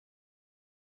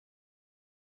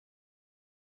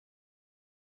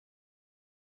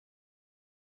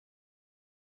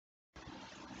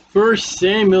1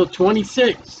 Samuel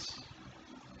 26.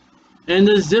 And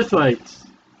the Ziphites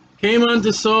came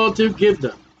unto Saul to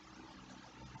Gibeah.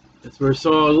 That's where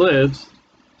Saul lives,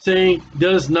 saying,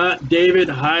 does not David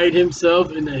hide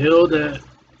himself in the hill that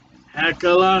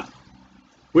Hachilah,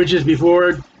 which is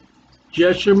before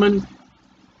Jeshimon?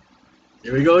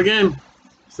 Here we go again.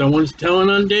 Someone's telling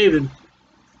on David.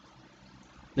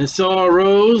 And Saul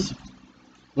arose,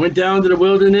 went down to the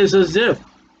wilderness of Ziph,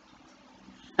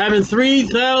 having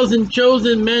 3,000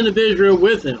 chosen men of Israel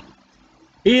with him.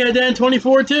 He had then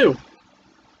 24 too.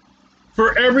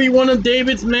 For every one of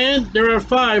David's men, there are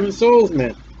 5 of Saul's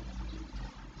men.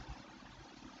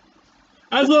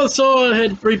 I thought Saul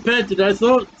had repented. I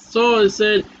thought Saul had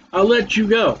said, I'll let you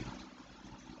go.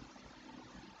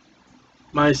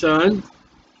 My son,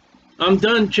 I'm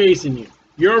done chasing you.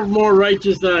 You're more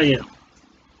righteous than I am.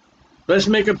 Let's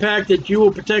make a pact that you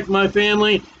will protect my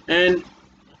family. And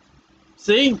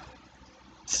see,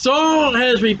 Saul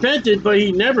has repented, but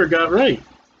he never got right.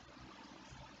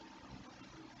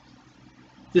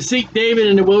 To seek David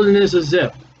in the wilderness of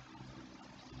Ziph.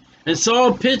 And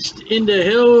Saul pitched in the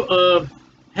hill of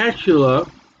Hachilah,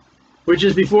 which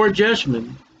is before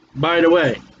Jeshimon, by the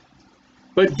way.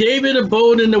 But David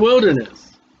abode in the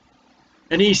wilderness,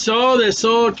 and he saw that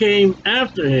Saul came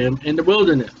after him in the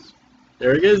wilderness.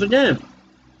 There it is again.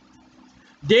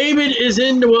 David is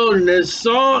in the wilderness,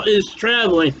 Saul is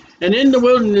traveling, and in the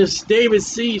wilderness David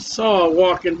sees Saul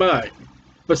walking by.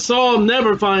 But Saul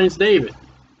never finds David.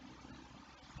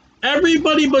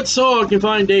 Everybody but Saul can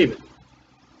find David.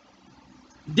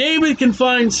 David can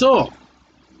find Saul,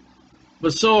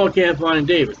 but Saul can't find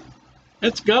David.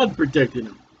 That's God protecting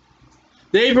him.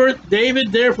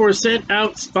 David therefore sent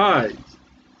out spies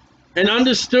and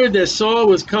understood that Saul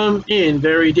was come in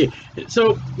very deep.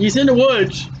 So he's in the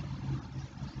woods.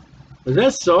 Is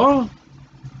that Saul?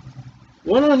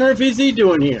 What on earth is he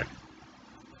doing here?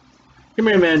 Come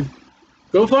here, man.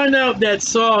 Go find out that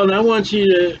Saul, and I want you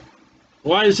to...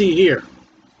 Why is he here?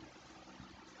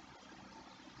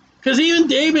 Because even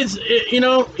David's,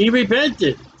 he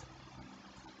repented.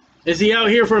 Is he out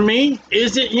here for me?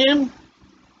 Is it him?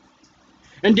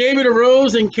 And David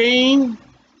arose and came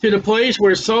to the place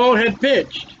where Saul had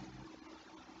pitched.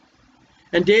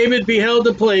 And David beheld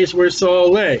the place where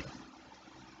Saul lay.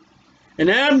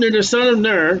 And Abner, the son of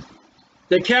Ner,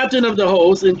 the captain of the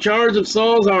host, in charge of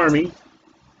Saul's army,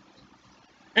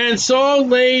 and Saul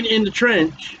laid in the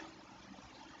trench,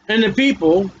 and the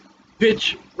people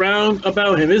pitched round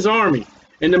about him, his army.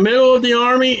 In the middle of the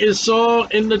army is Saul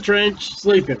in the trench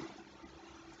sleeping.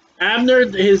 Abner,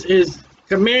 his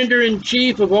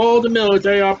commander-in-chief of all the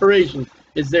military operations,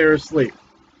 is there asleep.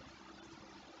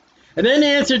 And then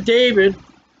answered David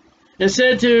and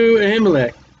said to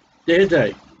Ahimelech the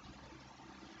Hittite,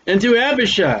 and to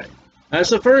Abishai, that's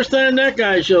the first time that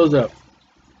guy shows up.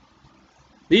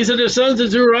 These are the sons of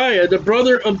Zeruiah, the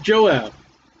brother of Joab.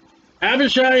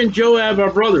 Abishai and Joab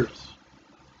are brothers.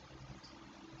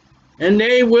 And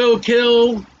they will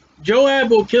kill,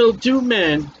 Joab will kill 2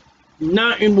 men,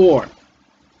 not in war.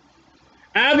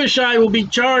 Abishai will be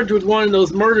charged with one of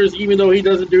those murders even though he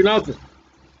doesn't do nothing.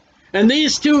 And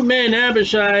these 2 men,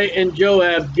 Abishai and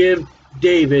Joab, give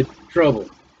David trouble.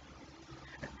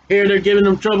 Here they're giving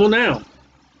him trouble now. It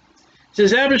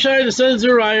says Abishai, the son of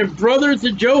Zeruiah, brother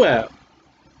to Joab.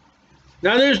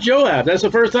 Now there's Joab. That's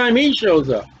the first time he shows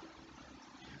up.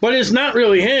 But it's not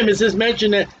really him. It's just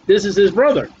mentioned that this is his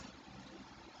brother.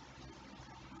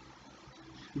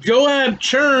 Joab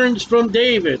churns from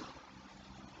David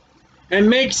and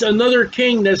makes another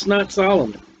king that's not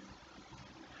Solomon.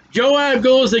 Joab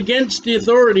goes against the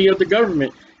authority of the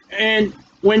government. And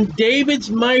when David's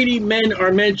mighty men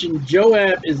are mentioned,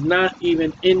 Joab is not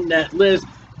even in that list,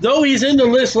 though he's in the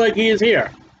list like he is here.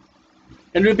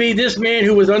 And it would be this man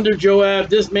who was under Joab,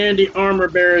 this man the armor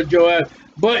bearer Joab,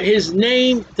 but his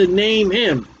name to name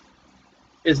him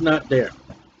is not there.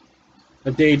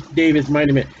 David's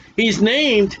mighty man. He's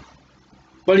named,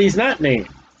 but he's not named.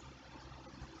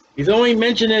 He's only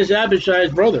mentioned as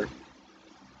Abishai's brother,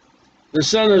 the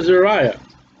son of Zeruiah.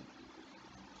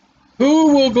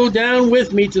 Who will go down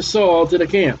with me to Saul to the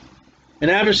camp?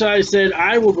 And Abishai said,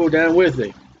 I will go down with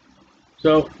thee.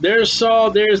 So there's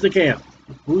Saul, there's the camp.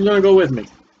 Who's going to go with me?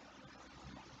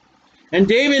 And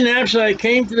David and Abishai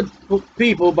came to the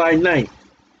people by night.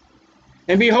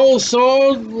 And behold,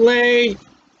 Saul lay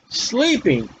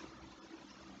sleeping.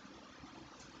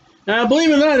 Now, believe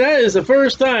it or not, that is the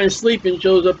first time sleeping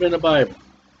shows up in the Bible.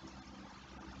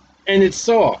 And it's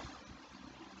Saul.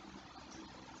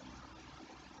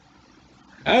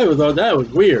 I always thought that was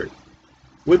weird.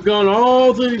 We've gone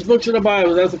all through these books of the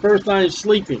Bible. That's the first time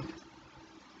sleeping.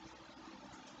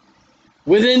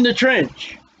 within the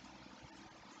trench.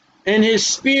 And his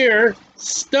spear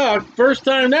stuck, first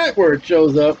time that word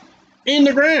shows up, in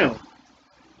the ground.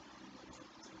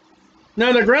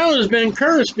 Now the ground has been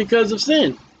cursed because of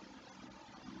sin.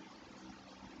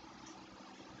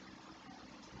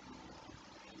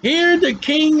 Here the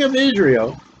king of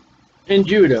Israel and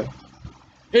Judah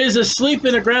is asleep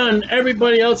in the ground and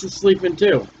everybody else is sleeping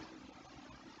too.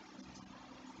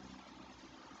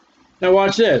 Now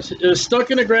watch this. It was stuck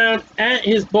in the ground at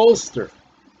his bolster.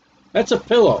 That's a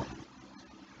pillow.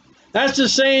 That's the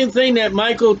same thing that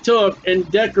Michael took and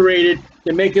decorated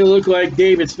to make it look like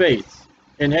David's face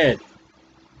and head.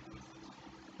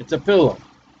 It's a pillow.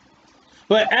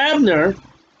 But Abner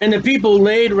and the people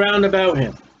laid round about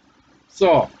him.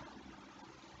 Saul.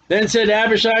 Then said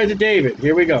Abishai to David,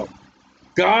 here we go.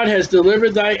 God has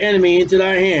delivered thy enemy into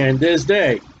thy hand this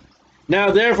day. Now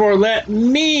therefore let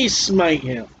me smite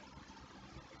him.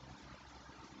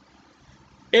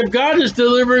 If God has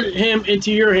delivered him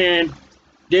into your hand,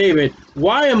 David,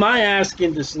 why am I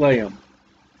asking to slay him?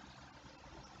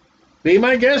 Be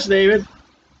my guest, David.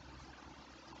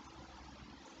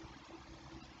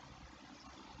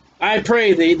 I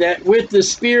pray thee that with the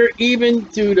spear even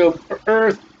to the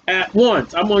earth at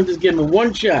once. I'm going to just give him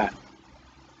one shot.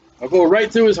 I'll go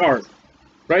right through his heart,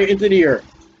 right into the earth.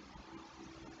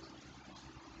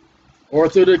 Or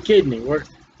through the kidney,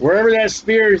 wherever that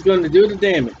spear is going to do the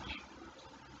damage.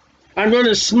 I'm going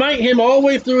to smite him all the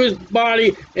way through his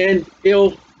body and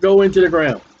he'll go into the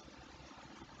ground.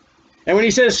 And when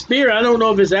he says spear, I don't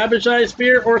know if it's Abishai's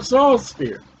spear or Saul's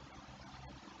spear.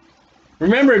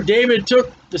 Remember, David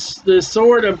took the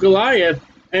sword of Goliath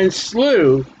and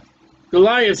slew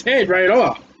Goliath's head right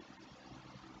off.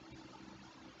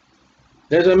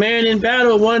 There's a man in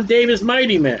battle, one David's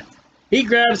mighty men. He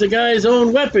grabs the guy's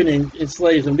own weapon and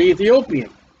slays him, the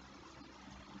Ethiopian.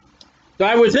 So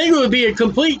I would think it would be a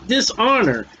complete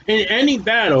dishonor in any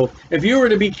battle if you were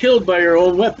to be killed by your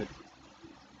own weapon.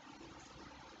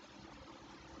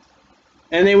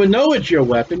 And they would know it's your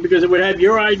weapon because it would have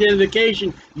your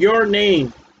identification, your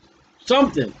name,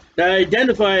 something that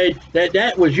identified that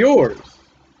that was yours.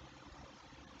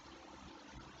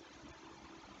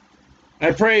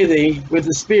 I pray thee with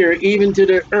the spear even to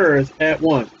the earth at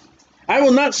once. I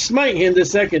will not smite him the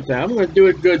second time. I'm going to do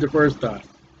it good the first time.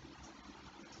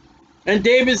 And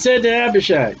David said to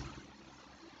Abishai,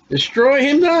 destroy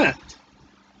him not.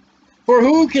 For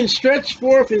who can stretch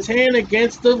forth his hand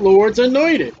against the Lord's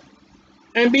anointed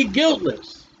and be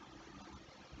guiltless?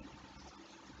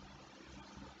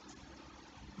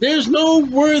 There's no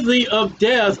worthy of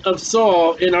death of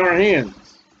Saul in our hands.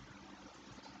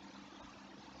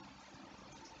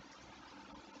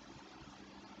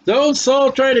 Though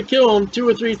Saul tried to kill him 2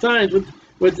 or 3 times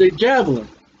with the javelin,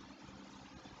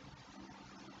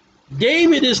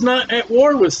 David is not at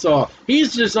war with Saul.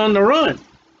 He's just on the run.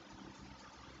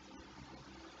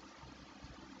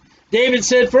 David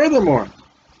said furthermore,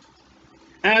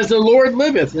 as the Lord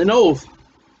liveth, an oath,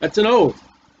 that's an oath,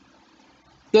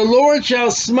 the Lord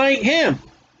shall smite him,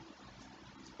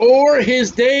 or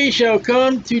his day shall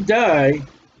come to die,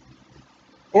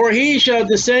 or he shall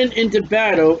descend into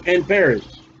battle and perish.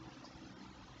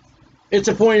 It's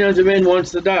appointed unto men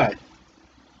once to die.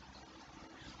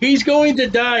 He's going to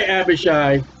die,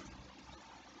 Abishai,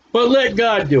 but let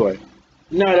God do it,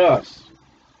 not us.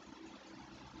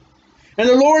 And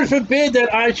the Lord forbid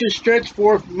that I should stretch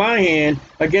forth my hand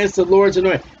against the Lord's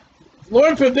anointed.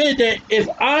 Lord forbid that if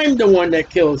I'm the one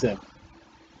that kills him,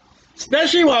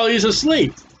 especially while he's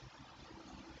asleep.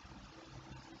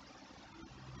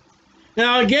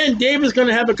 Now again, David's going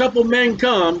to have a couple men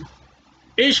come,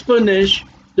 Ishbanish.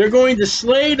 They're going to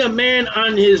slay the man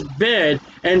on his bed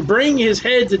and bring his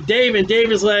head to David. And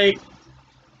David's like,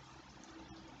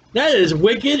 that is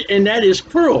wicked and that is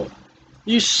cruel.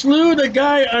 You slew the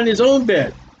guy on his own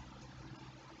bed.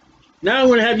 Now I'm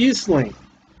going to have you slain.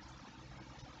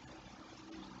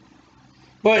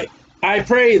 But I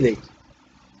pray thee,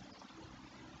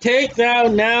 take thou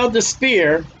now the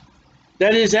spear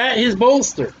that is at his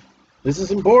bolster. This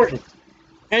is important.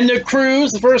 And the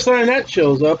cruse, the first time that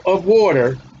shows up, of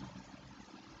water.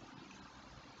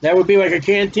 That would be like a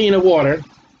canteen of water.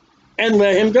 And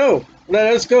let him go.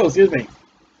 Let us go, excuse me.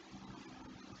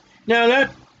 Now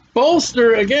that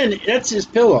bolster, again, that's his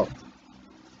pillow.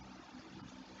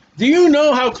 Do you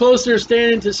know how close they're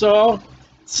standing to Saul?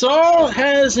 Saul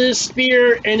has his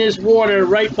spear and his water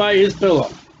right by his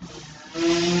pillow.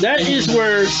 That is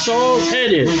where Saul's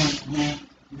head is.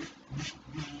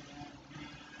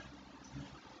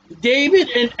 David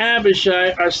and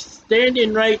Abishai are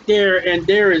standing right there, and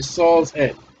there is Saul's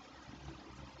head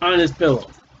on his pillow.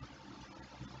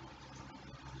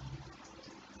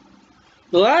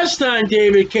 The last time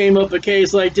David came up a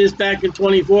case like this back in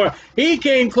 24, he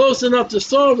came close enough to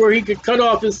Saul where he could cut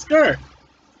off his skirt.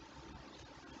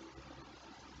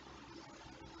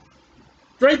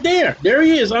 Right there. There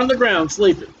he is on the ground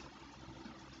sleeping.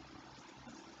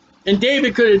 And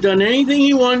David could have done anything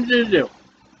he wanted to do.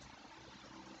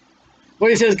 Well,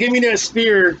 he says, give me that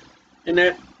spear and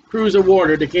that cruse of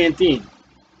water, the canteen.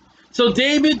 So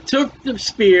David took the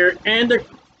spear and the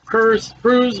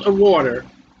cruse of water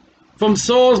from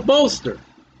Saul's bolster.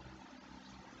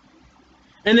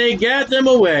 And they gat them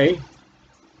away.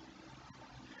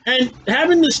 And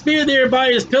having the spear there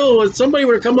by his pillow, if somebody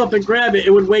were to come up and grab it,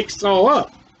 it would wake Saul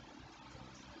up.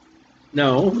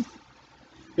 No.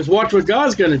 Because watch what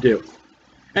God's going to do.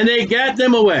 And they gat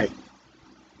them away.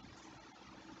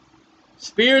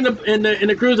 Spear in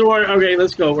the cruse of water. Okay,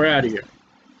 let's go. We're out of here.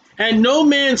 And no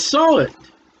man saw it,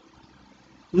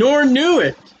 nor knew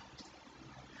it,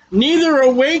 neither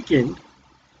awakened,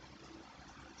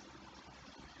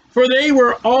 for they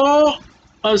were all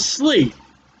asleep,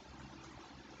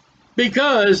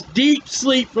 because deep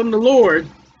sleep from the Lord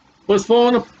was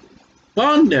fallen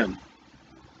upon them.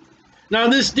 Now,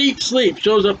 this deep sleep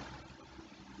shows up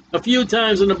a few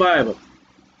times in the Bible.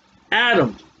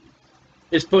 Adam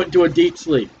is put into a deep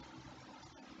sleep.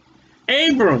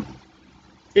 Abram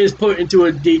is put into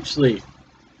a deep sleep.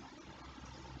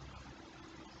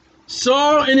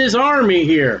 Saul and his army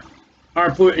here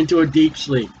are put into a deep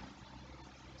sleep.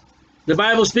 The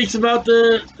Bible speaks about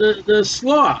the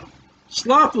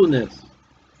slothfulness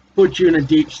puts you in a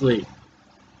deep sleep.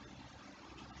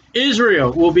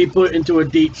 Israel will be put into a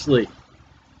deep sleep.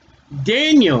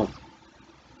 Daniel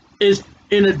is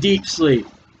in a deep sleep.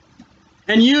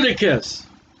 And Eutychus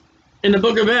in the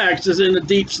book of Acts is in a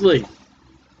deep sleep.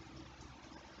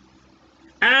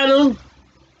 Adam,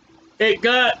 it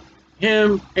got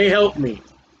him a helpmeet.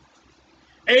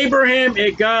 Abraham,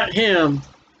 it got him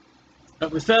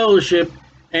a fellowship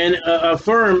and a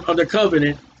firm of the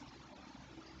covenant.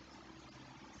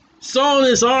 Saul and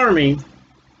his army,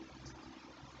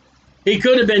 he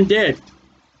could have been dead.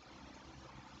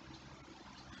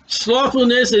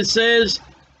 Slothfulness, it says,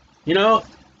 you know,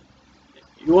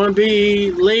 you want to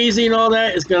be lazy and all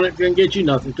that, it's going to get you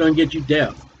nothing. It's going to get you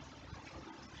death.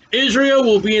 Israel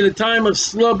will be in a time of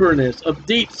slumberness, of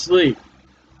deep sleep.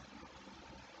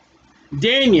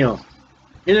 Daniel,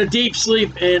 in a deep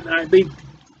sleep, and I think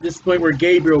this is the point where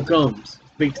Gabriel comes,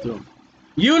 speaks to him.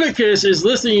 Eutychus is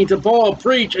listening to Paul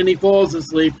preach, and he falls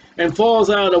asleep and falls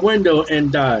out a window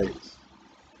and dies.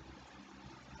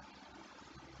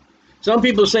 Some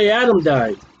people say Adam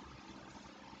died.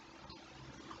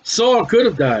 Saul could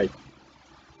have died.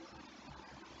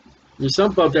 There's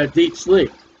something about that deep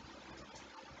sleep.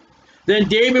 Then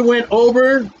David went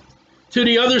over to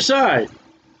the other side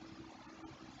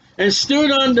and stood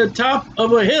on the top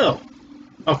of a hill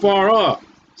afar off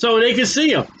so they could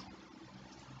see him.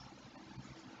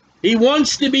 He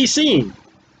wants to be seen.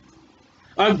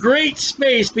 A great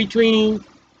space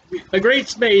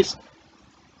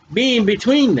being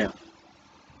between them.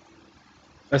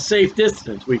 A safe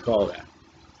distance, we call that.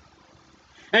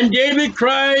 And David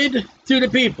cried to the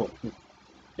people,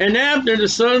 and Abner the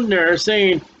son of Ner,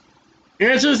 saying,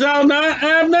 Answerest thou not,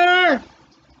 Abner?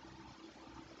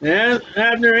 And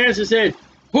Abner answered, said,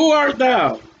 Who art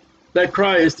thou that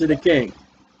criest to the king?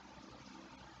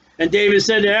 And David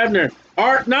said to Abner,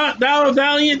 Art not thou a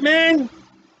valiant man?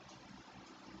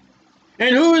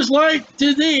 And who is like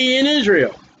to thee in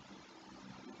Israel?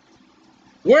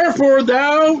 Wherefore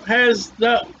then hast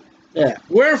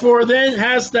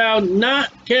thou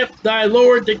not kept thy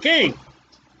lord the king?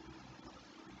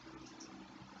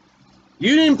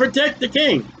 You didn't protect the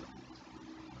king.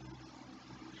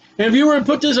 And if you were to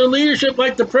put this in leadership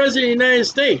like the President of the United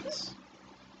States,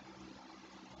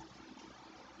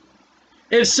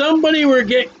 if somebody were to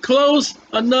get close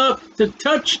enough to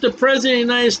touch the President of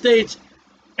the United States,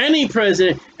 any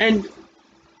president, and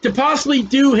to possibly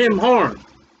do him harm,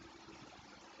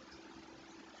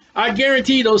 I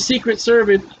guarantee those Secret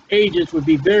Service agents would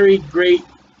be very great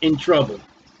in trouble.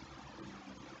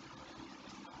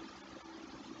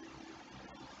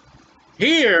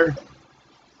 Here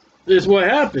is what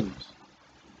happens.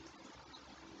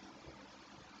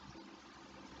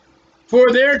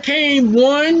 For there came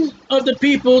one of the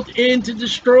people in to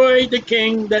destroy the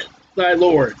king, that thy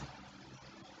Lord.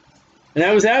 And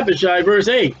that was Abishai, verse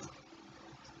 8.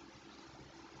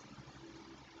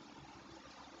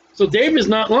 So David's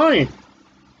not lying.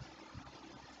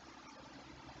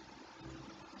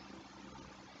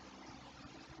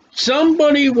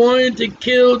 Somebody wanted to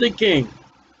kill the king.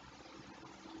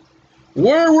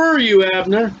 Where were you,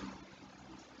 Abner?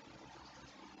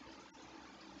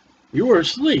 You were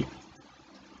asleep.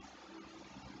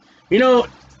 You know,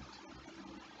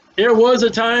 there was a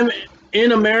time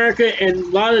in America and a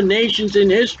lot of nations in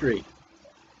history,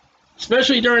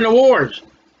 especially during the wars,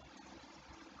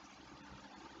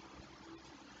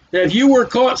 that if you were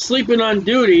caught sleeping on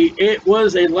duty, it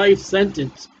was a life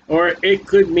sentence, or it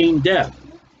could mean death.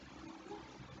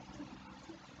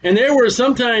 And there were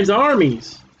sometimes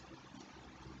armies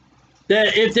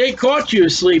that if they caught you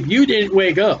asleep, you didn't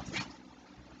wake up.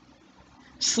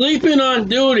 Sleeping on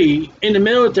duty in the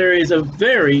military is a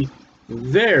very,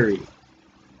 very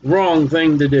wrong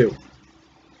thing to do.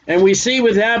 And we see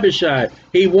with Abishai,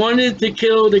 he wanted to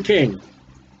kill the king.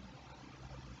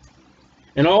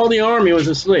 And all the army was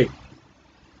asleep.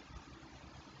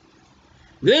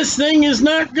 This thing is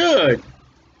not good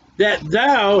that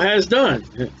thou hast done,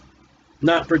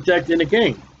 not protecting the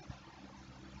king.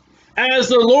 As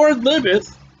the Lord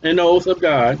liveth, an oath of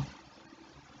God,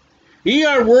 ye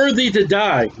are worthy to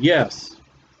die, yes.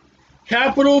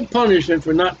 Capital punishment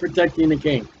for not protecting the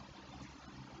king.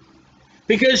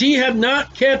 Because ye have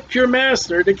not kept your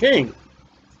master, the king,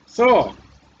 Saul,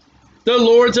 the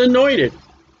Lord's anointed.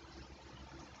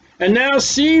 And now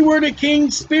see where the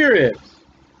king's spear is,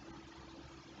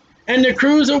 and the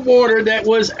cruse of water that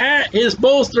was at his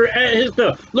bolster, at his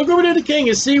pillow. Look over to the king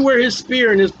and see where his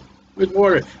spear and his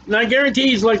water. And I guarantee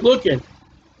he's like looking.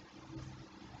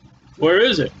 Where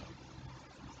is it?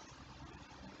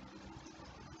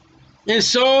 And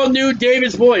Saul knew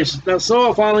David's voice. Now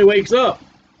Saul finally wakes up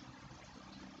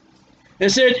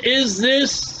and said, is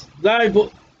this thy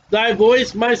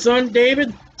voice, my son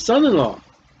David, son-in-law?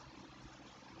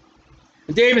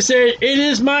 And David said, it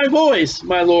is my voice,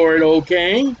 my lord, O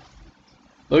king.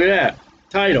 Look at that.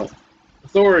 Title.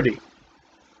 Authority.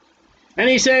 And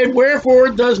he said, wherefore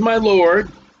does my lord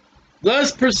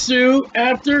thus pursue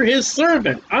after his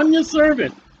servant? I'm your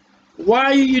servant. Why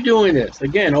are you doing this?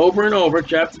 Again, over and over,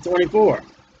 chapter 24.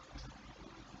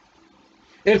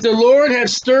 If the Lord have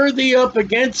stirred thee up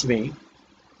against me,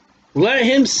 let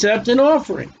him accept an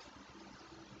offering.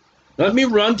 Let me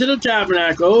run to the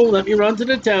tabernacle. Let me run to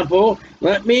the temple.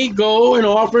 Let me go and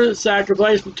offer a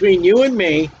sacrifice between you and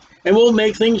me, and we'll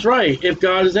make things right if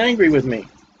God is angry with me.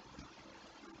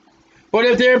 But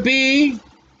if there be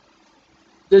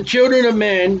the children of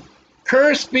men,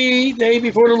 cursed be they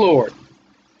before the Lord.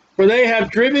 For they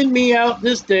have driven me out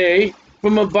this day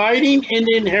from abiding in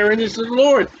the inheritance of the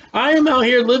Lord. I am out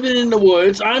here living in the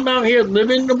woods. I'm out here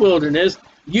living in the wilderness.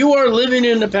 You are living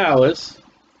in the palace.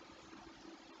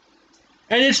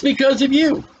 And it's because of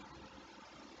you.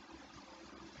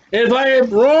 If I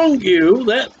have wronged you,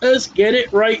 let us get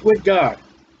it right with God.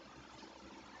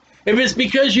 If it's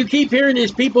because you keep hearing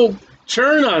these people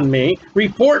turn on me,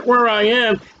 report where I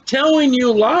am, telling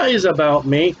you lies about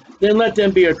me, then let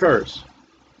them be a curse.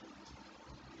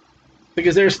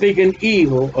 Because they're speaking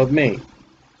evil of me.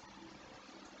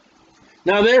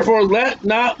 Now therefore let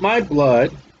not my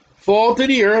blood fall to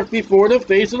the earth before the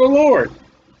face of the Lord.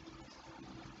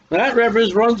 That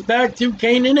reference runs back to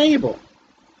Cain and Abel.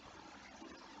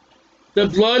 The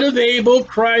blood of Abel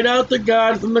cried out to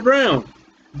God from the ground.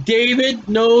 David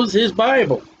knows his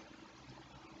Bible.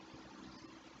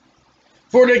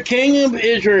 For the king of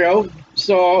Israel,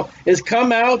 Saul, is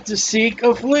come out to seek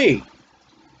a flea.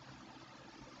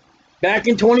 Back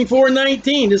in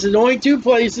 24:19, this is only 2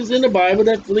 places in the Bible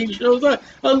that flea shows up.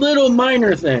 A little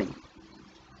minor thing.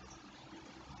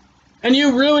 And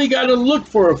you really got to look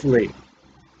for a flea.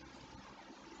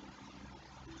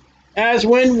 As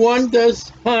when one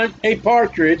does hunt a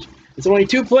partridge, it's only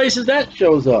 2 places that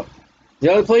shows up.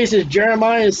 The other place is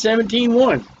Jeremiah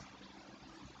 17:1.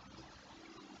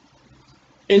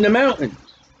 In the mountains.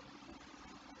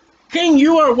 King,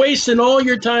 you are wasting all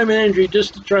your time and energy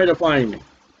just to try to find me.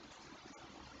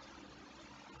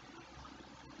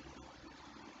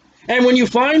 And when you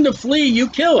find the flea, you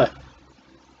kill it.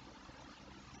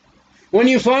 When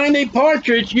you find a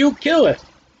partridge, you kill it.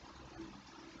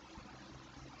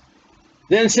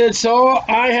 Then said Saul,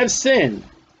 I have sinned.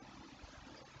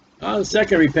 The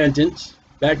second repentance,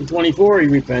 back in 24 he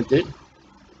repented.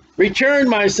 Return,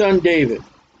 my son David,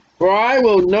 for I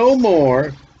will no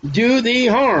more do thee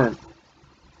harm,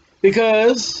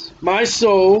 because my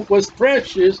soul was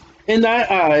precious in thy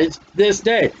eyes this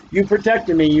day. You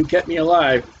protected me, you kept me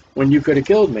alive when you could have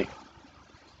killed me.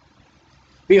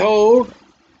 Behold,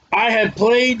 I had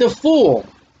played the fool.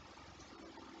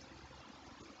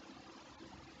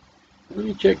 Let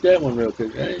me check that one real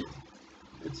quick.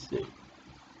 Let's see. Is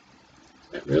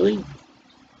that really?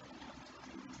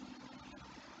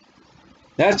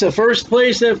 That's the first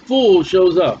place that fool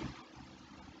shows up.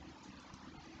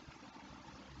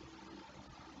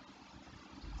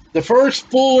 the first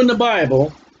fool in the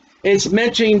Bible, it's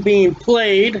mentioning being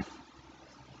played,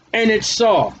 and it's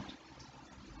Saul,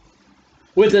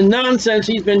 with the nonsense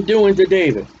he's been doing to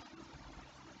David.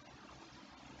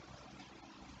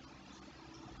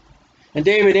 And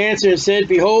David answered and said,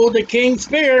 behold the king's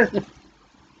spear,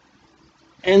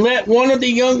 and let one of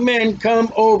the young men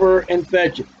come over and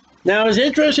fetch it. Now it's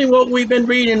interesting what we've been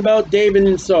reading about David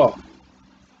and Saul.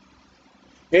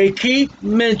 They keep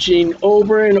mentioning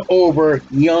over and over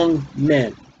young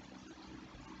men.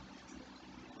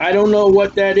 I don't know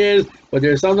what that is, but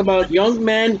there's something about young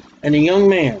men and a young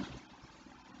man.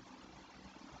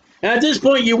 And at this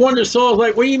point, you wonder, Saul's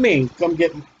like, what do you mean? Come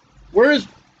get me. Where's,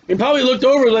 and probably looked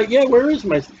over like, yeah, where is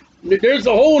my, there's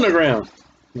a hole in the ground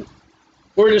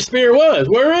where the spear was.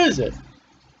 Where is it?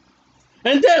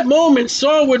 And at that moment,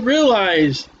 Saul would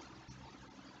realize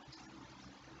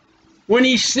when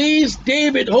he sees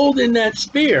David holding that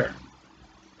spear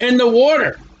in the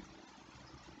water,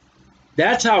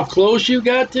 that's how close you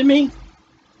got to me.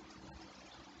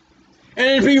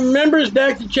 And if he remembers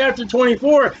back to chapter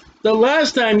 24, the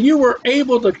last time you were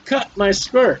able to cut my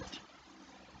skirt.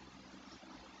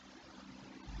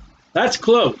 That's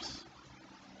close.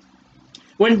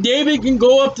 When David can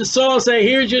go up to Saul and say,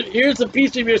 here's a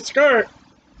piece of your skirt,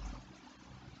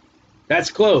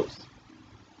 that's close.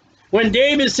 When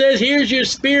David says, here's your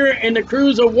spear and the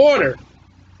cruse of water,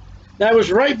 that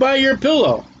was right by your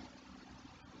pillow,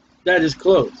 that is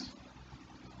close.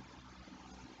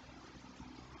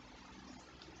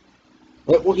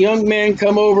 Let young man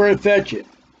come over and fetch it.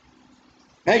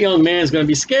 That young man's going to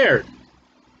be scared.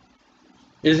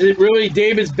 Is it really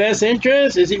David's best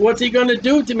interest? What's he going to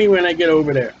do to me when I get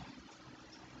over there?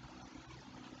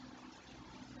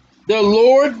 The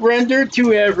Lord rendered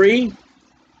to every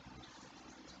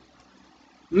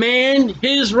man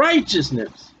his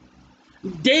righteousness.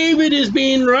 David is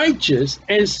being righteous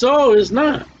and Saul is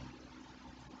not.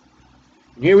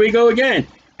 Here we go again.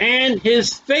 And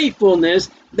his faithfulness,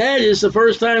 that is the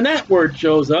first time that word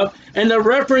shows up. And the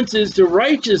reference is to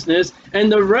righteousness,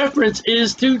 and the reference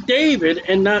is to David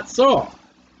and not Saul.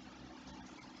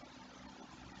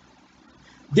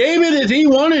 David, if he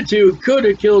wanted to, could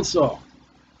have killed Saul.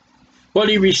 But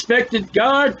he respected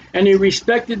God and he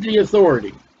respected the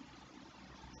authority.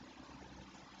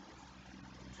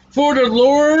 For the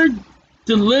Lord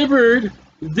delivered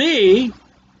thee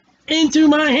into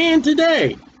my hand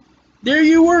today. There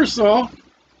you were, Saul.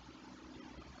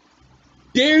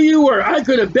 There you were. I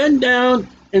could have bent down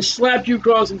and slapped you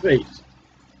across the face.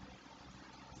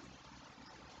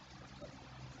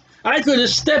 I could have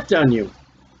stepped on you.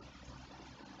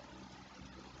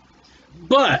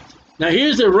 But, now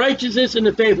here's the righteousness and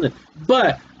the faithfulness.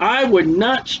 But I would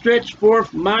not stretch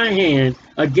forth my hand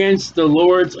against the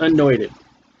Lord's anointed.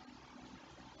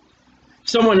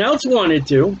 Someone else wanted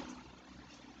to.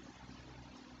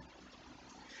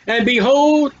 And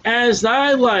behold, as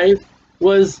thy life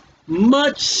was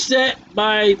much set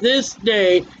by this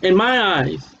day in my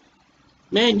eyes.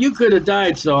 Man, you could have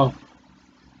died, Saul.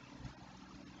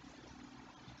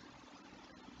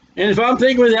 And if I'm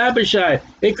thinking with Abishai,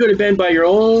 it could have been by your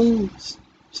own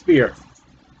spear.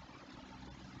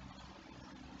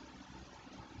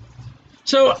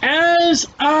 So as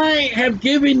I have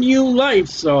given you life,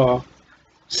 Saul,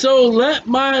 so let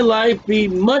my life be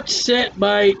much set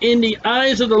by in the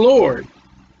eyes of the Lord.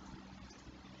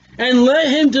 And let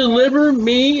him deliver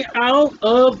me out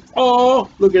of all,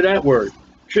 look at that word,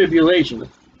 tribulation.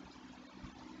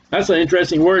 That's an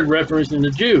interesting word referencing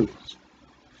the Jews.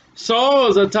 Saul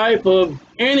is a type of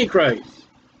Antichrist.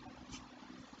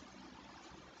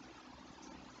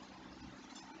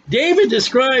 David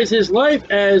describes his life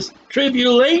as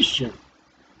tribulation,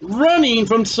 running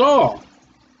from Saul.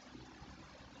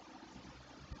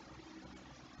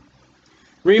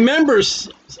 Remember,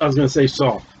 I was going to say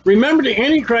Saul. Remember, the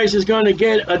Antichrist is going to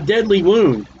get a deadly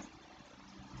wound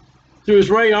through his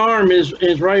right arm,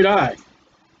 his right eye.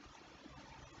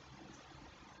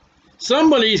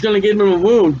 Somebody's going to give him a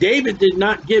wound. David did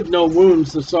not give no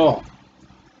wounds to Saul.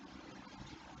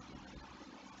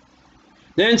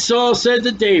 Then Saul said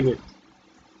to David,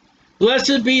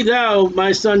 blessed be thou,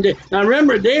 my son David. Now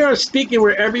remember, they are speaking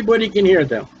where everybody can hear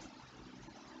them.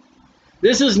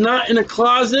 This is not in a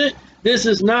closet. This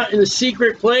is not in a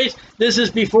secret place. This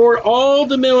is before all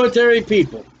the military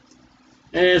people.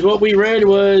 And as what we read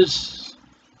was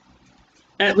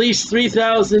at least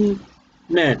 3,000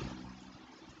 men.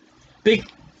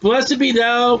 Blessed be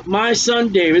thou, my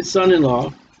son David,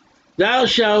 son-in-law. Thou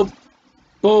shalt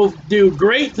both do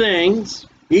great things,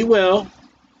 he will,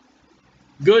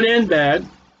 good and bad,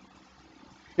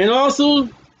 and also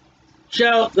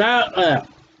shalt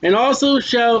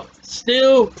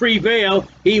still prevail.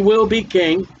 He will be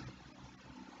king.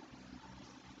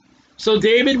 So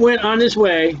David went on his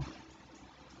way,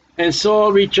 and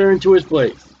Saul returned to his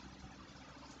place.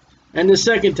 And the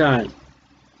second time,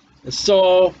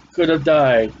 Saul could have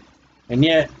died, and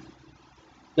yet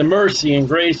the mercy and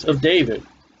grace of David,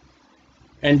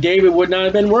 and David would not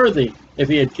have been worthy if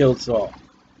he had killed Saul.